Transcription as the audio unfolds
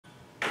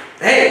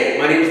Hey,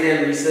 my name is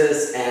Dan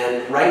Rieses,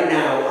 and right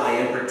now I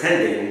am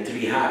pretending to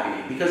be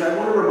happy because I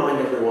want to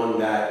remind everyone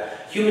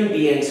that human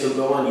beings who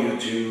go on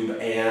YouTube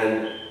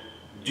and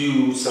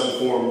do some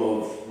form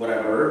of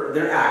whatever,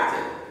 they're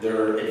acting.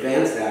 They're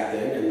advanced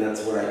acting, and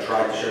that's what I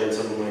tried to show in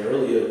some of my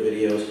earlier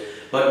videos.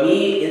 But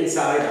me,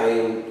 inside, I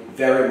am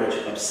very much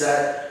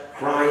upset,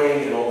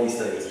 crying, and all these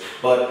things.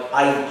 But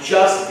I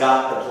just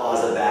got the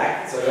plaza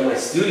back, so I got my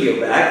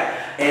studio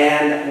back,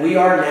 and we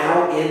are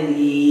now in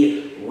the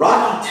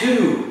Rocky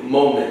 2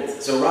 moment.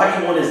 So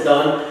Rocky 1 is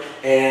done,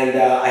 and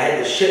I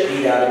had the shit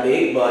beat out of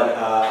me, but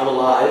I'm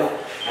alive,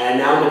 and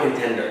now I'm a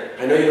contender.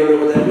 I know you don't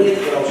know what that means,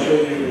 but I'll show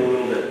you in a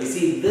little bit. You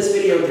see, this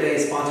video today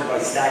is sponsored by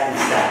Stack and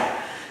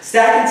Stack.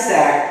 Stack and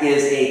Stack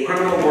is a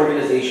criminal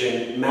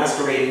organization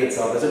masquerading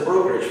itself as a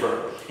brokerage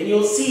firm. And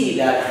you'll see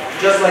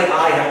that, just like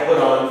I have put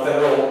on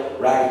federal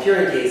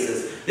racketeering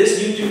cases,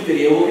 this YouTube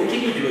video will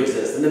continue to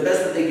exist, and the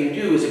best that they can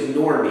do is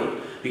ignore me.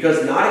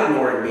 Because not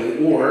ignoring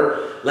me,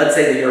 or let's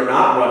say that you're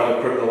not running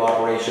a criminal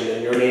operation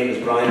and your name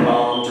is Brian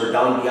Bombs or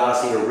Don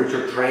Biasi or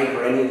Richard Trank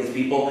or any of these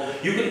people,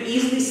 you could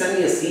easily send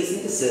me a cease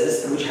and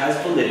desist, which has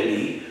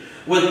validity,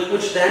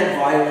 which then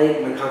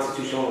violate my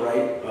constitutional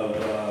right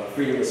of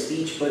freedom of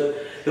speech.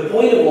 But the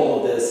point of all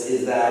of this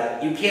is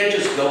that you can't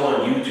just go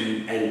on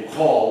YouTube and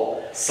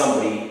call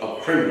somebody a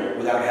criminal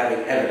without having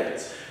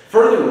evidence.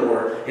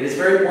 Furthermore, it is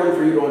very important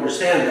for you to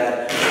understand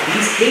that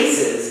these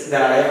cases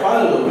that I have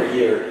filed over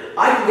here,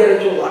 I can get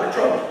into a lot of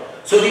trouble.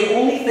 So the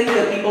only thing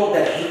that people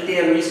that hate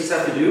Dan Rieses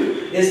have to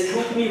do is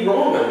prove me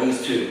wrong on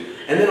these two.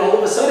 And then all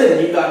of a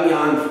sudden, you got me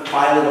on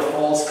filing a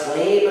false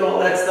claim and all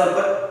that stuff.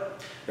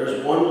 But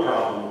there's one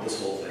problem with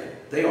this whole thing.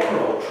 They are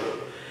all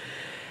true.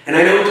 And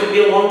I know it took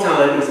me a long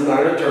time because I'm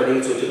not an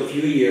attorney, so it took a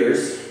few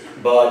years.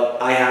 But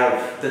I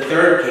have the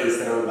third case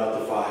that I'm about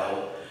to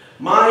file.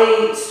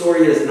 My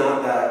story is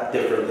not that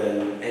different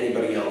than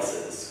anybody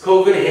else's.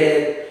 COVID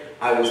hit.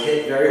 I was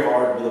hit very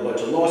hard with a bunch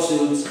of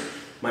lawsuits.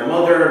 My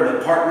mother,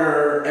 my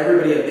partner,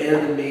 everybody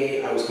abandoned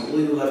me. I was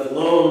completely left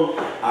alone.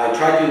 I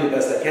tried to do the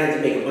best I can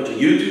to make a bunch of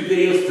YouTube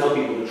videos to tell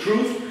people the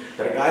truth,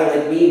 that a guy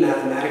like me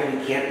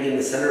mathematically can't be in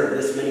the center of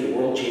this many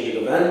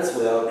world-changing events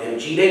without him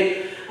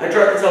cheating. I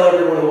tried to tell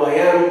everyone who I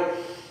am.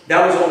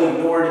 That was all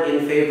ignored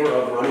in favor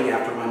of running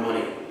after my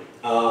money.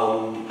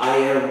 I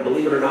am,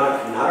 believe it or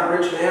not a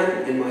rich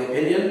man, in my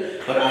opinion,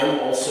 but I am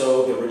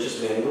also the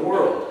richest man in the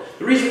world.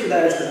 The reason for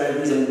that is because I have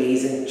these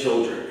amazing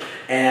children.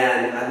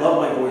 And I love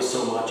my boys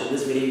so much, and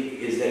this video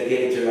is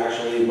dedicated to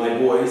actually my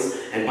boys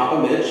and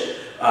Papa Mitch,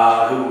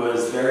 who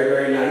was very,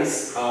 very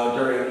nice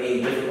during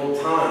a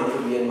difficult time for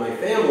me and my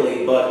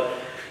family. But,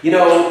 you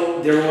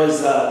know, there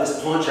was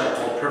this pawn shop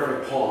called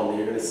Perfect Pawn that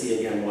you're going to see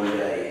again one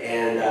day.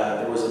 And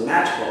there was a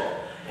matchbook.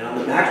 And on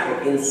the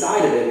matchbook,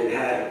 inside of it, it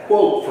had a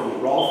quote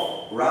from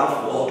Ralph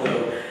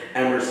Waldo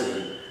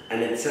Emerson.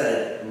 And it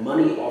said,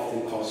 "Money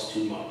often costs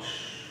too much."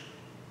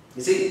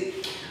 You see,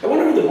 I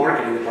wonder who the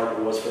marketing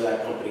department was for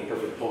that company,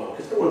 Perfect Pawn,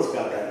 because no one's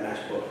got that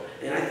matchbook.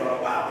 And I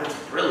thought, wow, that's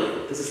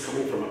brilliant. This is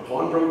coming from a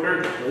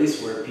pawnbroker, the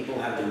place where people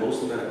have the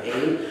most amount of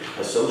pain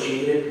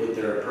associated with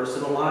their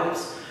personal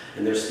lives,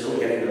 and they're still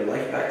getting their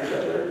life back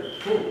together.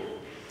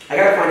 I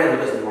gotta find out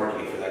who does the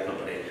marketing for that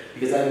company,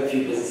 because I have a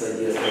few business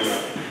ideas coming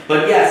up.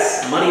 But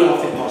yes, money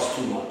often costs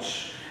too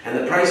much. And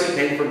the price you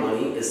pay for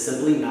money is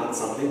simply not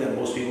something that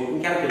most people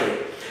can calculate.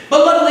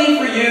 But luckily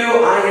for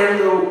you, I am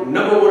the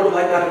 #1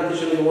 applied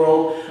mathematician in the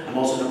world. I'm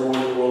also #1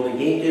 in the world in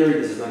game theory.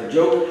 This is not a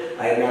joke.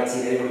 I have not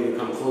seen anyone even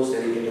come close to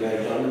anything that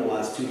I've done in the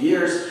last 2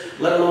 years,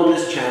 let alone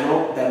this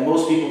channel that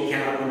most people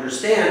cannot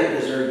understand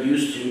because they're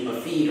used to a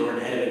feed or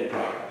an edited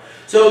product.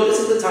 So this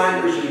is the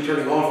time where you should be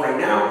turning off right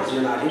now because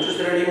you're not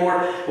interested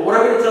anymore. But what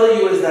I'm going to tell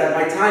you is that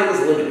my time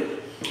is limited.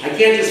 I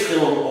can't just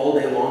film all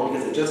day long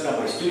because I just got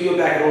my studio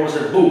back and all of a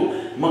sudden, boom,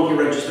 monkey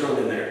wrench is thrown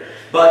in there.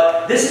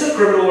 But this is a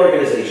criminal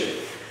organization.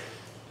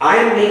 I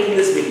am making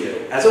this video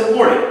as a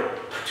warning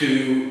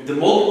to the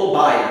multiple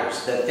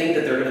buyers that think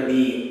that they're going to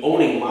be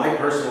owning my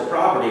personal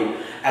property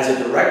as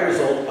a direct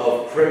result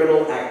of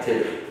criminal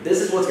activity.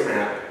 This is what's going to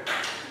happen.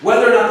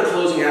 Whether or not the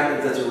closing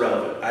happens, that's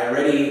irrelevant. I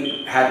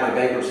already had my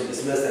bankruptcy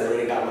dismissed. I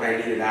already got what I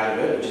needed out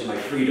of it, which is my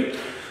freedom.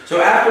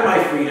 So after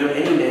my freedom,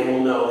 any man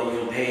will know that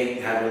you'll pay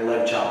to have your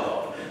leg chopped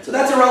off. So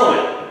that's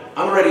irrelevant.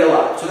 I'm already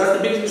alive. So that's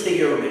the biggest mistake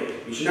you ever made.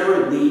 You should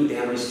never leave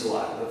Dan Rieses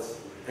alive.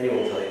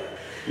 Anyone will tell you that.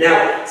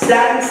 Now,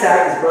 Stack and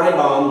Stack is Brian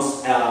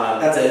Bombs,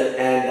 that's it,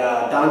 and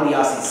Don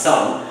Biasi's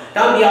son.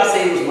 Don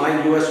Biasi was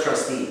my U.S.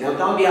 trustee. Now,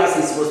 Don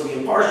Biasi is supposed to be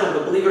impartial,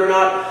 but believe it or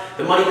not,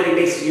 the money that he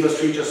makes as U.S.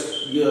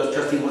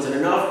 trustee wasn't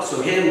enough,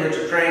 so him,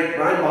 Richard Trank,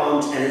 Brian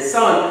Bombs, and his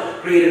son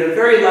created a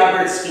very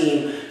elaborate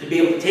scheme to be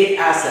able to take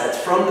assets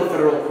from the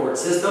federal court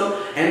system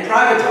and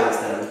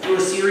privatize them through a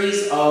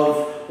series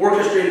of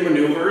orchestrated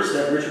maneuvers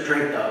that Richard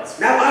Trank does.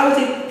 Now, I was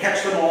able to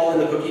catch them all in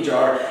the cookie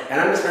jar, and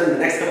I'm going to spend the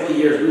next couple of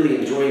years really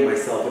enjoying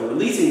myself and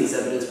releasing this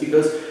evidence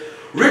because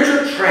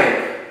Richard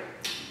Trank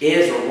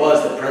is or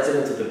was the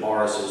president of the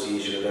Bar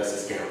Association of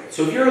Essex County.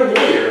 So if you're a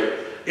lawyer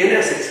in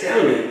Essex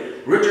County,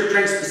 Richard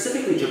Trank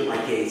specifically took my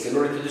case in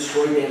order to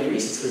destroy Dan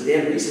Rieses because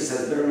Dan Rieses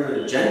has been on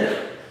an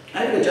agenda I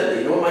have an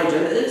agenda. You know what my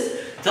agenda is?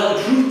 Tell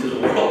the truth to the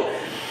world.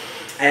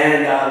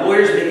 And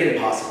lawyers make it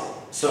impossible.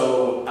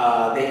 So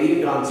they've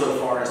even gone so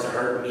far as to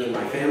hurt me and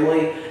my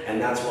family,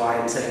 and that's why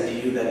I'm saying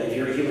to you that if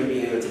you're a human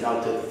being that's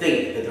about to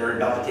think that they're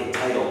about to take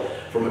title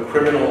from a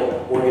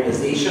criminal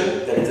organization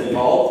that is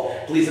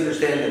involved, please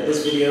understand that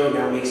this video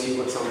now makes you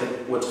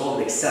what's called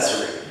an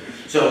accessory.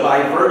 So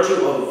by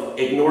virtue of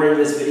ignoring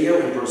this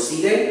video and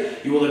proceeding,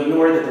 you will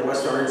ignore that the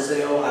West Orange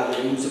sale, I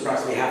will lose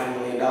approximately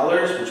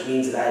 $500,000, which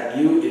means that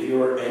if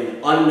you're an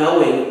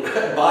unknowing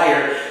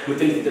buyer who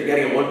thinks that they're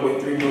getting a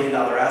 $1.3 million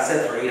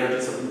asset for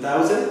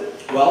 $800,000,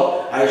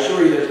 well, I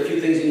assure you there's a few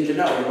things you need to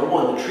know. Number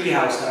one, the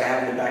treehouse that I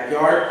have in the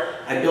backyard,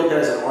 I built that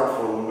as an art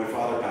form when my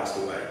father passed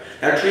away.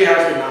 That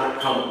treehouse did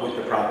not come with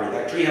the property.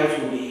 That treehouse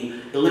will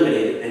be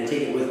eliminated and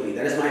taken with me.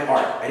 That is my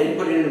art. I didn't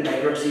put it in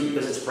bankruptcy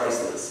because it's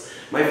priceless.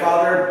 My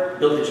father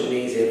built a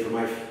gymnasium for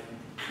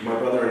my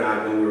brother and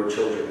I when we were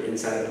children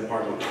inside of an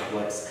apartment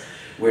complex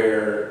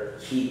where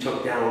he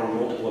took down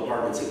multiple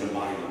apartments and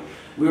combined them.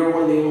 We were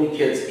one of the only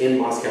kids in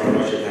Moscow,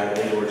 Russia to have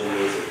an indoor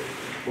gymnasium.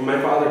 When my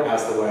father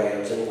passed away, I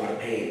was in a lot of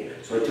pain,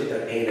 so I took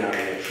that pain out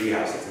in a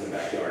treehouse that's in the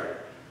backyard.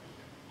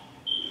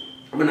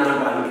 I'm a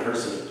non-violent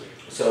person,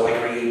 so I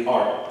create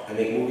art. I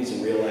make movies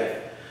in real life.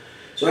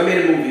 So I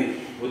made a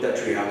movie with that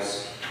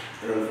treehouse,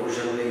 and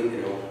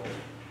unfortunately,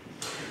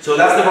 so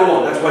that's number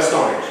one, that's West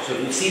Orange. So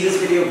if you see this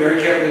video,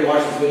 very carefully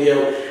watch this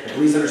video, and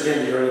please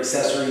understand that you're an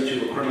accessory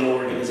to a criminal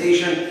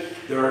organization.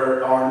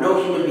 There are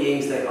no human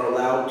beings that are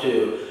allowed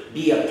to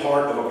be a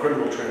part of a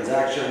criminal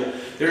transaction.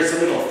 There's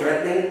something called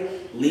threatening.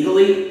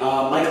 Legally,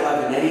 Michael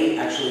Avenatti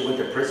actually went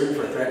to prison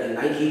for threatening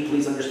Nike.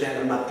 Please understand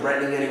I'm not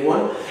threatening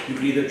anyone. You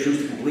can either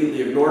choose to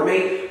completely ignore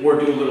me or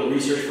do a little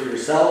research for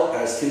yourself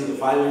as to the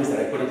filings that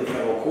I put into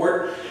federal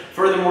court.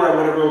 Furthermore, I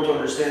want everyone to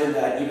understand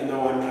that even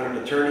though I'm not an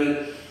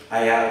attorney,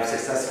 I have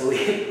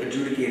successfully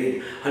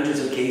adjudicated hundreds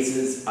of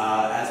cases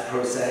as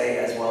pro se,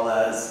 as well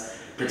as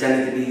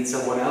pretending to be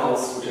someone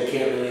else, which I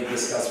can't really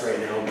discuss right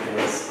now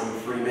because I'm a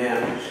free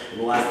man, and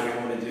the last thing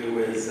I want to do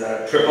is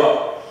trip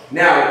up.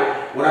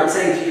 Now, what I'm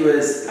saying to you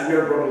is, I've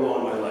never broken a law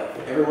in my life.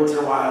 Every once in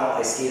a while,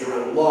 I skate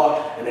around the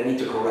law, and I need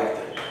to correct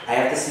it. I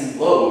have to see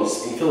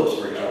Lowe's in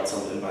Phillipsburg about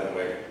something, by the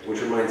way,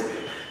 which reminds me.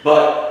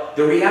 But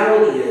the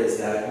reality is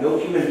that no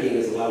human being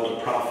is allowed to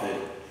profit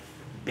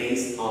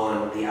based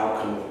on the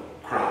outcome of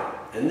crime.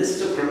 And this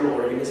is a criminal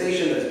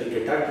organization that has been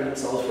conducting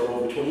themselves for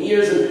over 20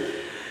 years, and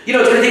it's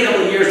going to take a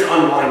couple of years to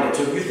unwind it.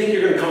 So if you think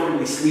you're going to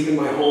comfortably sleep in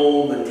my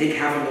home and take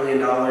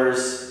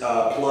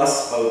 $500,000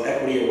 plus of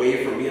equity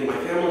away from me and my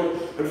family,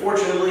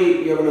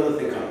 unfortunately, you have another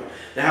thing coming.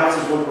 The house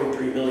is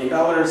 $1.3 million.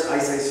 I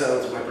say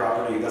so. It's my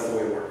property. That's the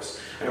way it works.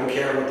 I don't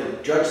care what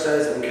the judge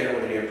says. I don't care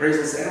what any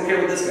appraisal says. I don't care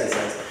what this guy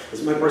says.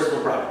 This is my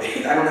personal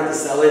property. I don't have to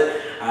sell it.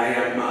 I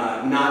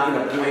am not in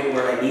a point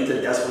where I need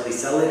to desperately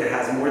sell it. It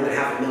has more than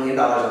 $500,000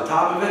 on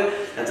top of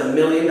it. That's $1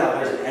 million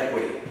in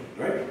equity.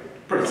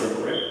 Right? Pretty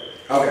simple, right?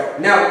 Okay.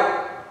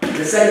 Now,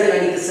 the second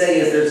thing I need to say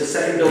is there's a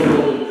second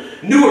building,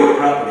 Newark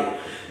property.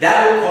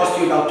 That will cost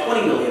you about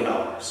 $20 million.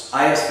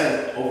 I have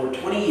spent over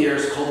 20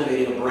 years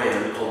cultivating a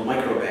brand called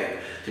Microbank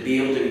to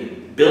be able to be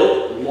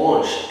built,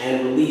 launched,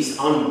 and released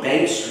on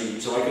Bank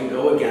Street so I can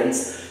go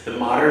against the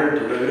modern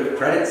derivative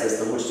credit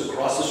system, which is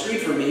across the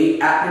street from me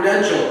at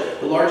Prudential,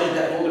 the largest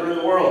debt holder in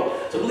the world.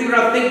 So believe it or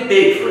not, think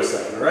big for a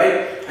second, all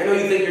right? I know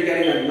you think you're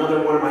getting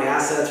another one of my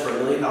assets for $1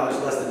 million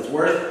less than it's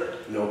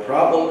worth. No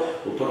problem.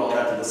 We'll put all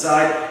that to the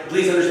side.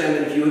 Please understand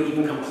that if you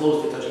even come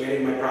close to touching any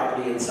of my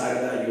property inside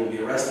of that, you will be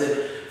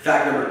arrested.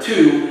 Fact number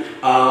two,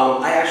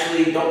 I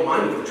actually don't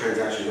mind if the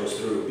transaction goes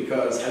through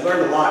because I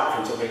learned a lot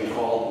from something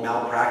called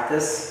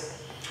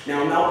malpractice.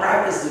 Now,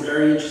 malpractice is a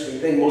very interesting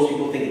thing. Most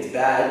people think it's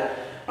bad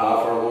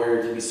for a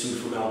lawyer to be sued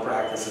for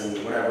malpractice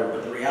and whatever,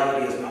 but the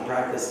reality is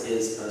malpractice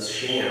is a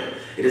sham.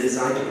 It is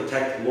designed to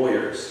protect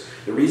lawyers.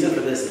 The reason for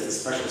this is a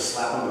special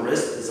slap on the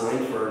wrist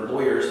designed for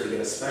lawyers to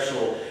get a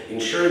special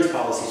insurance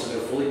policy so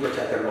they're fully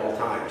protected at all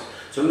times.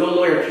 So no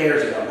lawyer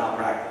cares about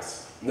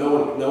malpractice.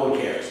 No one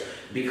cares.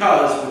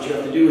 Because what you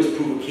have to do is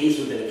prove a case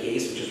within a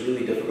case, which is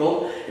really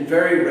difficult, and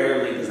very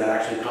rarely does that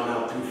actually come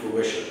out through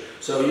fruition.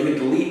 So you can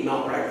delete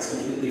malpractice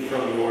completely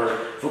from your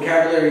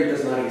vocabulary. It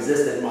does not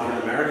exist in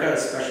modern America,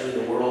 especially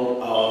in the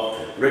world of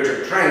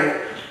Richard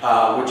Trank,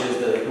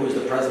 who is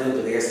the president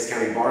of the Essex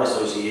County Bar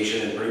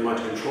Association and pretty much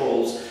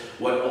controls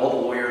what all the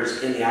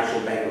lawyers in the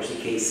actual bankruptcy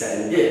case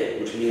said and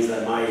did, which means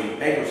that my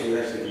bankruptcy was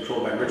actually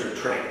controlled by Richard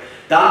Trank.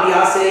 Don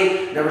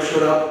Biase never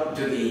showed up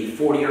to the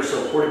 40 or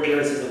so court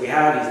appearances that we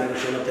have. He's never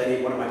shown up to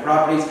any one of my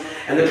properties.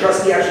 And the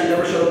trustee actually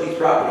never showed up to these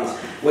properties.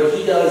 What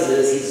he does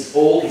is, he's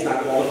old, he's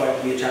not qualified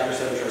to be a Chapter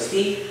 7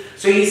 trustee,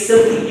 so he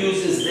simply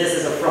uses this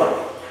as a front.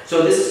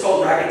 So this is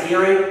called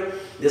racketeering.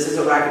 This is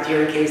a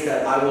racketeering case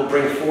that I will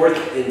bring forth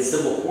in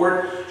civil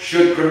court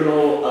should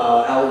criminal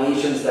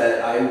allegations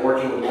that I am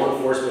working with law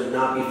enforcement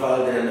not be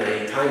filed in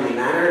a timely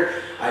manner.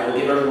 I will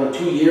give everyone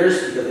 2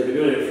 years because they've been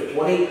doing it for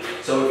 20.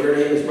 So if your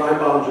name is Brian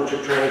Bollins,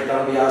 Richard Trank,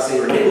 Don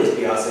Biase, or Nicholas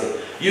Biase,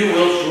 you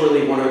will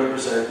surely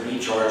 100% be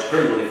charged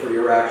criminally for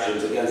your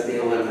actions against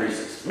Daniel M.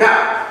 Reeses.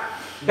 Now,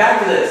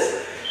 back to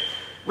this.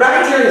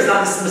 Racketeering is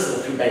not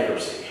dismissible through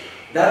bankruptcy.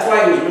 That's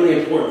why it was really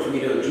important for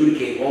me to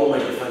adjudicate all of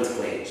my defense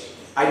claims.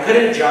 I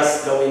couldn't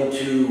just go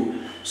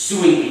into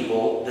suing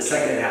people the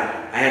second it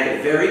happened. I had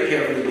to very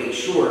carefully make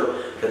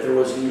sure that there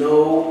was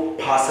no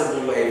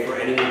possible way for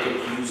anyone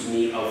to accuse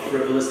me of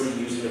frivolously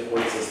using the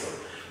court system,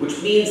 which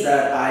means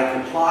that I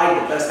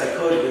complied the best I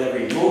could with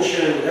every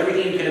motion, with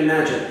everything you can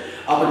imagine,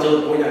 up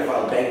until the point I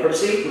filed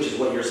bankruptcy, which is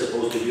what you're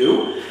supposed to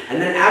do. And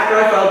then after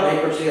I filed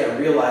bankruptcy, I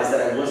realized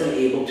that I wasn't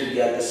able to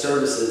get the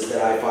services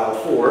that I filed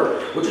for,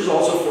 which is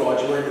also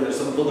fraudulent, and there's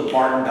something called the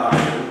Barton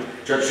Doctrine.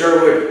 Judge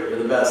Sherwood,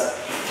 you're the best.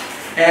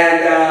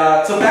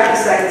 And so back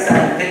to Second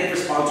Second, thank you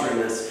for sponsoring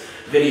this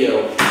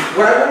video.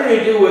 What I wanted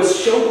to do was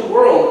show the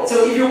world.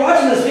 So if you're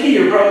watching this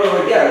video, you're probably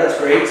like, yeah, that's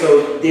great.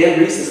 So Dan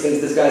Reeses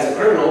thinks this guy's a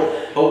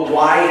criminal, but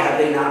why have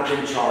they not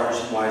been charged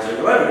and why is there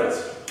no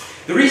evidence?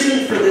 The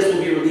reason for this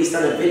will be released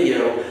on a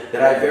video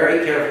that I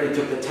very carefully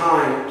took the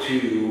time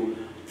to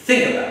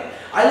think about.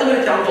 I live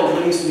in a town called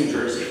Livingston, New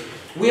Jersey.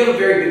 We have a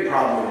very big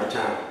problem in our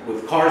town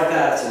with car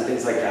thefts and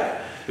things like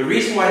that. The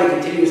reason why they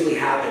continuously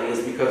happen is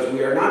because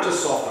we are not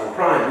just soft on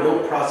crime, we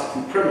don't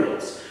prosecute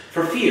criminals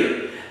for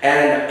fear.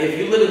 And if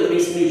you live in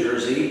Livingston, New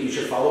Jersey, you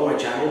should follow my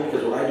channel,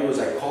 because what I do is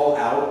I call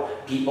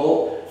out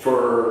people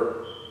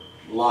for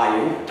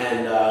lying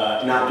and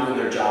not doing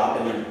their job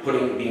and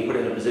then being put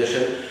in a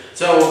position.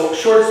 So,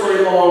 short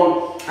story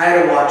long, I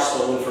had a watch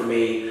stolen from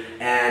me,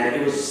 and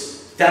it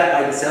was theft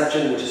by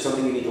deception, which is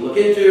something you need to look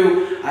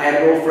into. I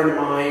had a girlfriend of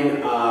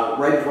mine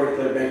right before I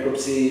declared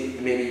bankruptcy,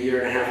 maybe a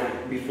year and a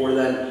half before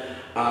then.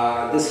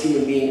 This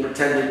human being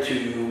pretended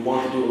to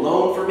want to do a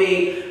loan for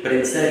me, but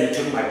instead he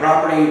took my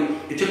property.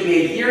 It took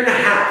me a year and a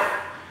half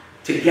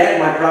to get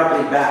my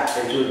property back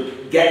and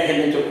to get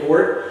him into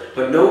court,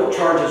 but no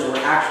charges were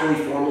actually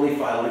formally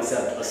filed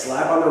except a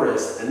slap on the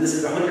wrist, and this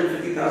is a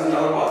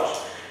 $150,000 watch.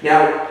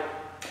 Now,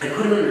 I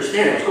couldn't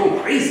understand. I was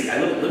going crazy. I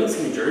live in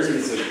Livingston, New Jersey.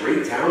 It's a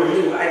great town.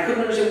 I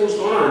couldn't understand what was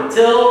going on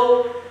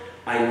until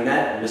I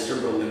met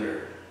Mr.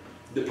 Berliner,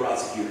 the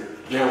prosecutor.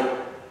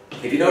 Now,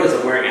 if you notice,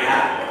 I'm wearing a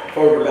hat.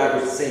 Forward or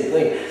backwards, the same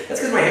thing. That's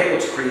because my hair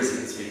looks crazy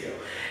in this video.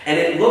 And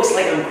it looks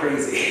like I'm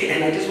crazy.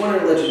 And I just wanted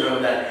to let you know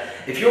that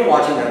if you're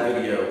watching that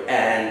video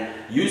and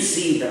you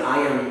see that I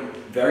am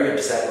very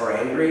upset or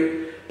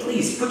angry,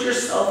 please put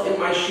yourself in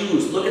my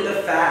shoes. Look at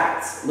the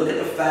facts. Look at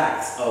the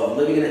facts of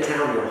living in a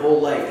town your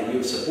whole life that you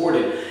have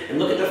supported. And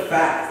look at the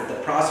fact that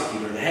the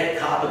prosecutor, the head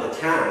cop of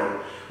the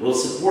town, will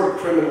support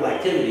criminal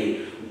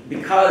activity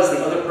because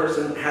the other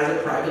person has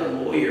a private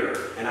lawyer,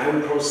 and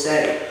I'm pro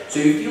se. So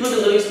if you live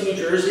in Livingston, New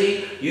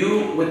Jersey,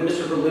 you, with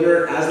Mr.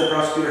 Berliner as the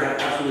prosecutor, have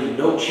absolutely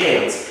no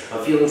chance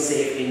of feeling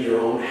safe in your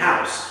own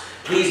house.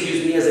 Please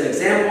use me as an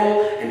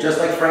example, and just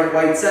like Frank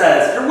White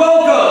says, you're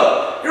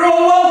welcome! You're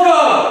all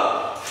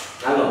welcome!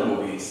 I love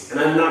movies, and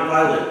I'm not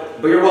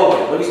violent, but you're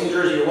welcome. Livingston, New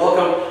Jersey, you're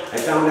welcome. I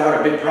found out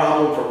a big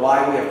problem for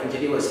why we have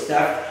continuous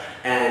theft,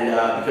 and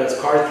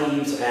because car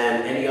thieves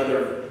and any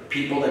other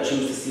people that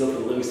choose to steal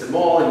from the Livingston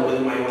Mall, and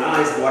within my own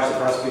eyes, I watch the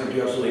prosecutor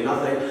do absolutely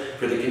nothing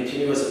for the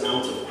continuous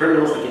amounts of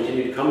criminals that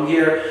continue to come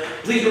here.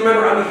 Please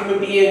remember, I'm a human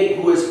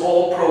being who is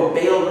all pro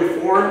bail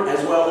reform,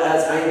 as well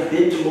as I have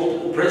been to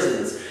multiple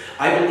prisons.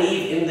 I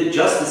believe in the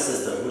justice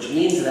system, which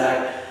means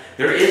that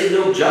there is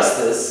no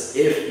justice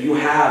if you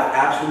have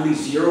absolutely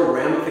zero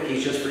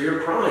ramifications for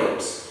your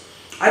crimes.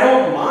 I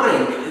don't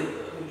mind.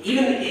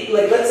 Even,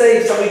 like, let's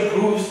say somebody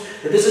proves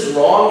that this is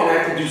wrong and I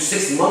have to do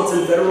 6 months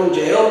in federal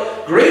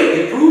jail. Great,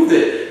 you proved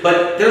it.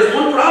 But there's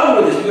one problem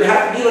with this. You would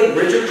have to be like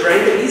Richard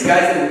Trank and these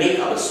guys that make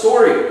up a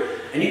story.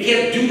 And you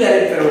can't do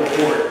that in federal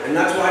court. And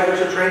that's why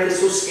Richard Trank is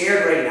so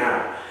scared right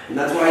now. And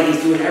that's why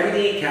he's doing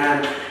everything he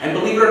can. And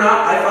believe it or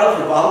not, I filed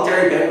for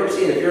voluntary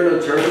bankruptcy. And if you're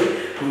an attorney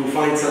who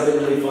finds something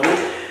really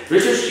funny,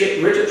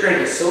 Richard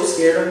Trank is so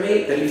scared of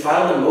me that he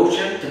filed a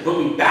motion to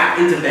put me back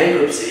into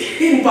bankruptcy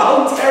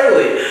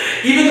involuntarily,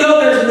 even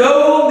though there's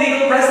no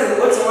legal precedent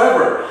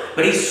whatsoever.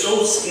 But he's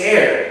so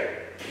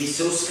scared. He's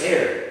so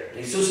scared.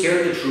 He's so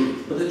scared of the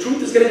truth. But the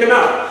truth is going to come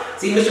out.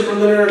 See, Mr.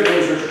 Berliner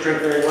knows Richard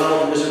Trank very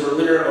well, and Mr.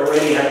 Berliner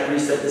already had a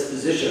preset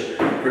disposition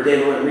for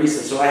Daniel and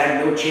Reeses, so I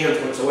had no chance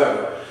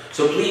whatsoever.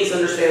 So please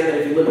understand that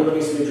if you live in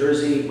Livingston, New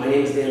Jersey, my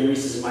name is Dan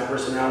Reeses, and my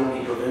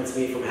personality prevents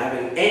me from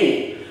having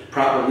any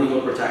proper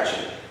legal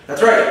protection.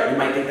 That's right, you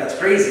might think that's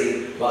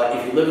crazy, but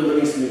if you live in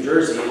Livingston, New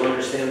Jersey, you'll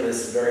understand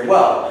this very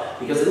well.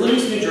 Because in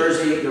Livingston, New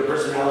Jersey, your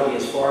personality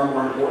is far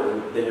more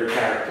important than your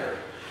character.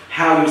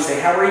 How you say,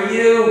 how are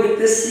you? Good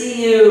to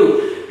see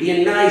you.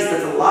 Being nice,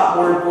 that's a lot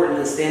more important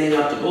than standing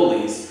up to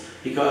bullies.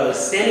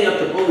 Because standing up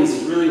to bullies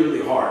is really,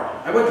 really hard.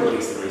 I went to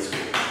Livingston High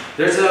School.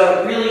 There's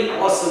a really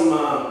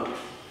awesome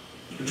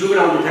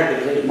juvenile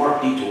detective named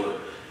Mark Detour.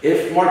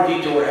 If Mark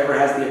Detour ever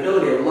has the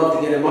ability, I would love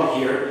to get him up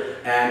here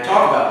and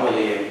talk about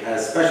bullying,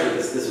 especially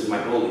this was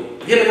my bully.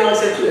 Him and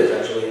Alex Antunes,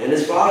 actually. And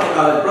his father,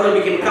 his brother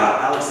became a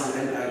cop, Alex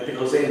and I think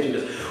Jose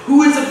Antunes,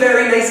 who is a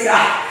very nice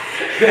guy,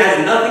 who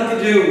has nothing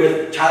to do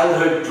with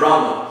childhood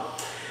drama.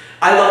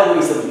 I love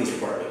Livingston Police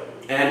Department.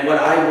 And what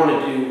I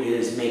want to do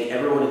is make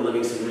everyone in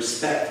Livingston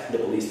respect the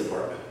police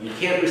department. You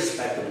can't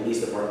respect the police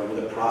department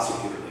with a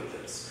prosecutor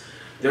like this.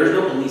 There's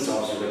no police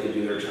officer that can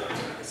do their job,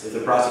 guys. If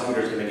the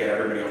prosecutor is going to get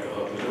everybody off the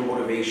hook, there's no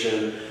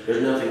motivation,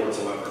 there's nothing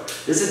whatsoever.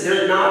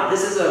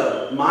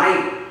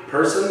 My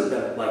person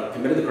that like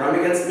committed the crime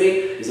against me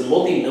is a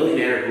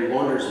multi-millionaire who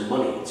launders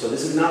money. So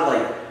this is not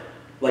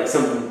like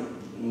some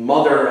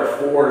mother of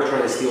four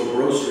trying to steal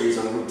groceries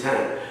on Route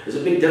 10. There's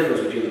a big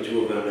difference between the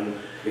two of them. And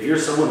if you're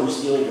someone who's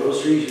stealing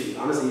groceries,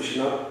 honestly, you should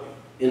not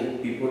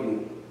be put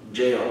in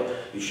jail.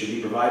 You should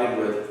be provided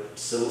with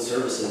civil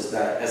services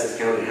that Essex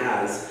County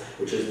has,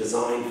 which is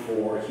designed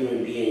for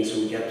human beings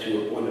who get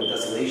to a point of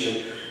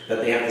desolation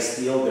that they have to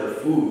steal their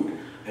food.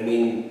 I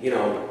mean, you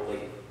know,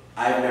 like,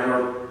 I've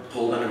never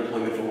pulled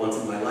unemployment for once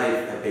in my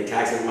life. I've paid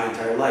taxes my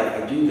entire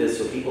life. I do this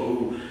so people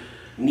who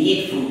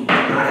need food do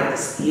not have to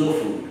steal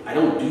food. I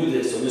don't do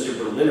this so Mr.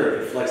 Berliner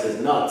can flex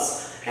his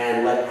nuts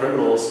and let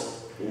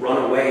criminals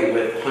run away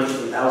with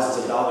hundreds of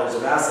thousands of dollars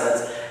of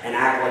assets and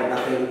act like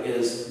nothing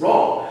is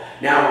wrong.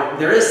 Now,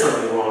 there is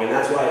something wrong, and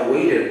that's why I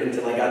waited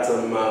until I got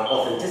some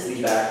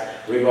authenticity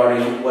back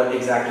regarding what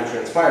exactly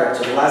transpired.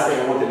 So the last thing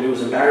I want to do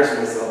is embarrass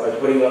myself by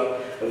putting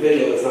up a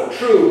video that's not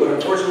true, but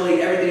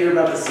unfortunately, everything you're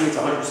about to see is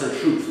 100%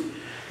 truth.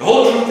 The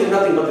whole truth and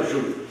nothing but the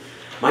truth.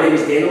 My name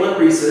is Daniel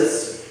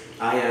Embresis.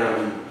 I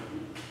am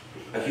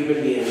a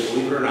human being,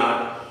 believe it or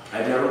not.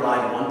 I've never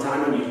lied one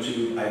time on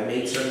YouTube. I've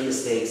made certain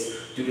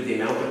mistakes due to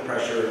the amount of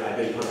pressure I've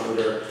been put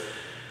under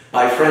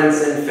by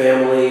friends and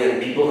family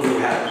and people who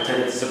have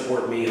pretended to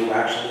support me who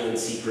actually in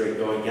secret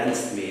go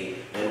against me.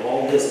 And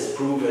all this is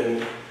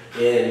proven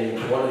in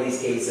one of these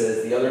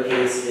cases. The other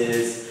case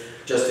is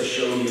just to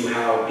show you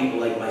how people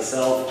like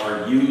myself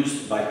are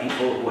used by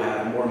people who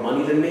have more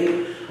money than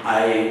me.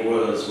 I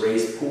was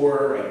raised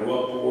poor, I grew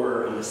up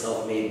poor, I'm a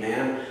self-made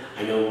man.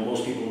 I know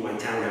most people in my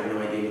town have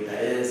no idea what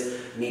that is.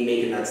 Me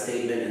making that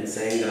statement and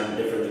saying that I'm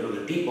different than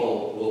other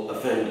people will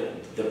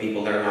offend the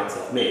people that are not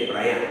self-made, but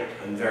I am.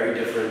 I'm very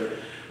different.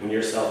 When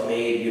you're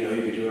self-made, you know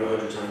you can do it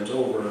 100 times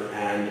over,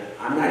 and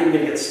I'm not even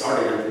going to get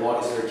started until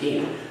August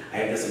 13th. I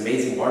have this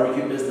amazing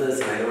barbecue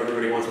business, and I know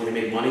everybody wants me to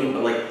make money,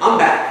 but like, I'm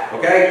back,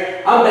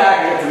 okay? I'm back.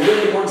 I got some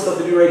really important stuff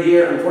to do right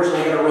here.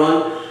 Unfortunately, I got to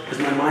run because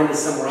my mind is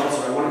somewhere else,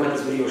 so I want to cut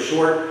this video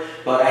short,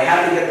 but I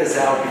have to get this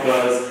out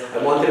because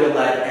I wanted to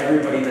let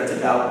everybody that's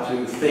about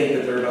to think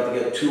that they're about to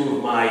get 2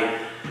 of my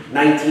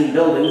 19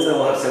 buildings. I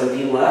will have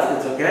 17 left.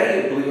 It's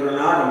okay. Believe it or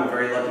not, I'm a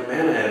very lucky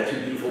man. I have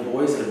 2 beautiful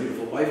boys and a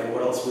beautiful wife, and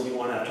what else would you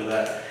want after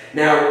that?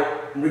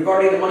 Now,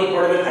 regarding the money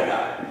part of it, I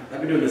got it.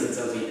 I've been doing this since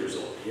I was 8 years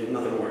old. You have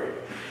nothing to worry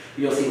about.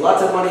 You'll see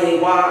lots of money,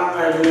 wow,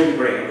 everything will be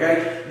great,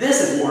 okay?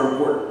 This is more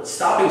important.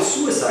 Stopping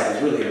suicide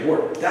is really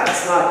important.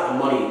 That's not a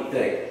money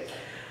thing.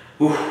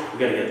 Ooh, we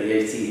gotta get the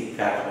AC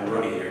back up and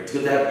running here. It's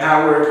good to have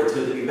power, it's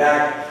good to be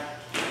back.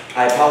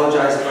 I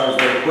apologize if I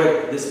was very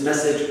quick. This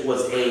message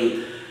was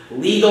a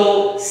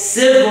legal,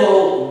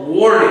 civil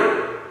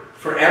warning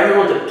for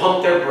everyone to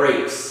pump their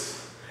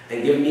brakes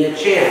and give me a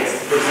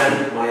chance to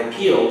present my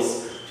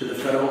appeals to the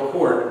federal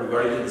court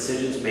regarding the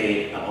decisions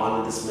made upon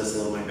the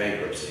dismissal of my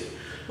bankruptcy.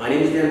 My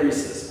name is Dan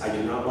Reeses. I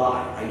do not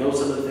lie. I know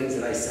some of the things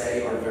that I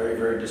say are very,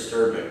 very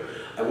disturbing.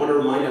 I want to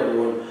remind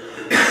everyone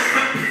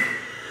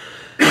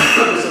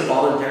it was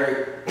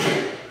involuntary.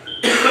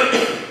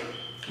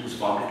 I was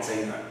vomiting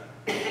saying that.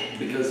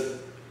 Because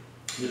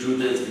the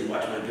truth is, if you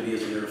watch my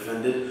videos and you're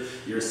offended,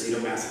 you're a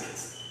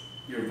sadomasochist.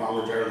 You're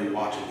voluntarily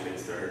watching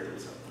things to hurt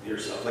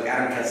yourself. Like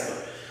Adam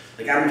Kessler.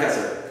 Like Adam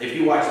Kessler, if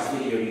you watch this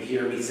video and you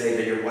hear me say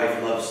that your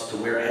wife loves to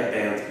wear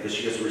headbands because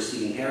she has a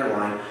receding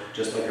hairline,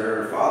 just like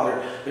her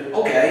father, then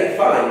okay,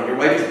 fine, your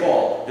wife is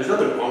bald. There's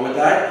nothing wrong with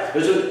that.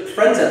 There's a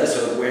Friends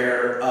episode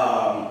where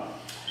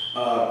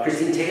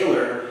Christine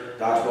Taylor,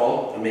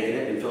 dodgeball, I'm making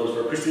it in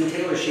Phillipsburg, Christine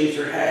Taylor shaves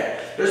her head.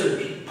 There's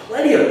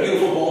plenty of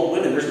beautiful bald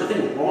women. There's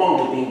nothing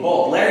wrong with being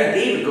bald. Larry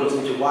David goes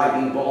into why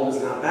being bald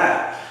is not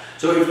bad.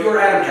 So if you're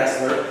Adam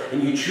Kessler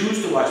and you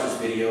choose to watch this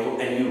video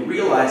and you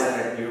realize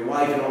that your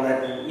wife and all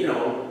that, you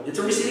know, it's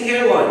a receding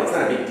hairline. It's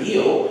not a big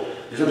deal.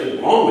 There's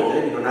nothing wrong with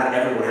it. You know, not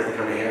everyone has the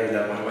kind of hair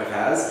that my wife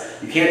has.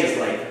 You can't just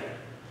like,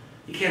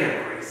 you can't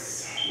have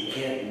grace. You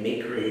can't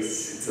make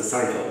grace. It's a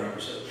Seinfeld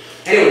episode.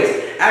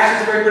 Anyways,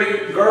 Ashley's a very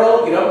pretty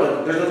girl, you know,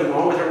 but there's nothing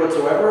wrong with her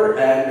whatsoever.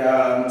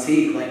 And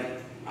see, like,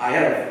 I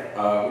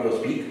have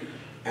widow's peak.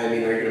 I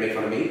mean, are you going to make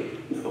fun of me?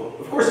 No,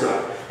 of course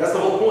not. That's the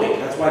whole point.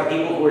 That's why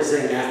people who are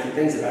saying nasty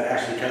things about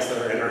Ashley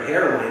Kessler and her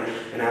hairline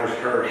and how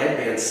her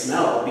headbands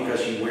smell because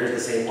she wears the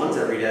same ones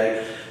every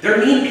day, they're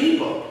mean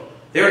people.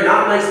 They're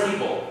not nice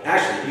people.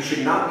 Ashley, you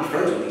should not be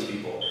friends with these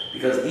people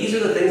because these are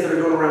the things that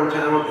are going around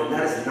town and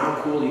that is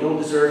not cool. You don't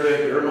deserve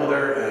it. You're a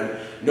mother and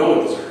no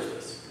one deserves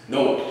this.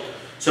 No one.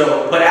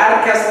 So, but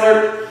Adam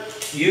Kessler,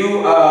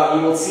 you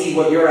will see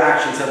what your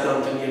actions have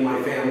done to me and my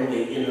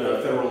family in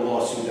a federal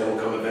lawsuit that will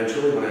come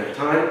eventually when I have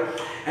time.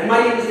 And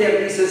my name is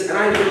Dan Reeses, and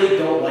I really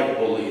don't like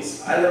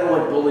bullies. I don't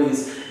like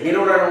bullies, and you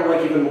know what I don't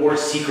like even more?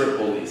 Secret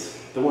bullies.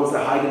 The ones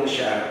that hide in the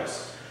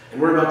shadows.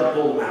 And we're about to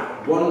pull them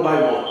out, one by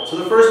one. So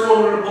the first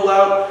one we're going to pull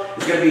out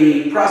is going to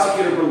be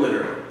Prosecutor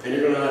Berliner. And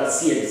you're going to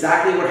see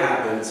exactly what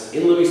happens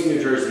in Livingston,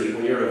 New Jersey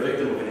when you're a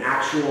victim of an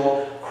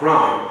actual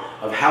crime,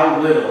 of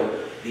how little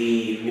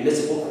the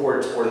municipal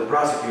courts or the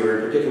prosecutor,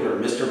 in particular,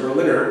 Mr.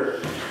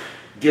 Berliner,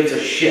 gives a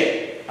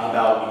shit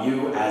about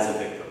you as a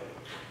victim.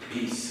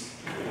 Peace.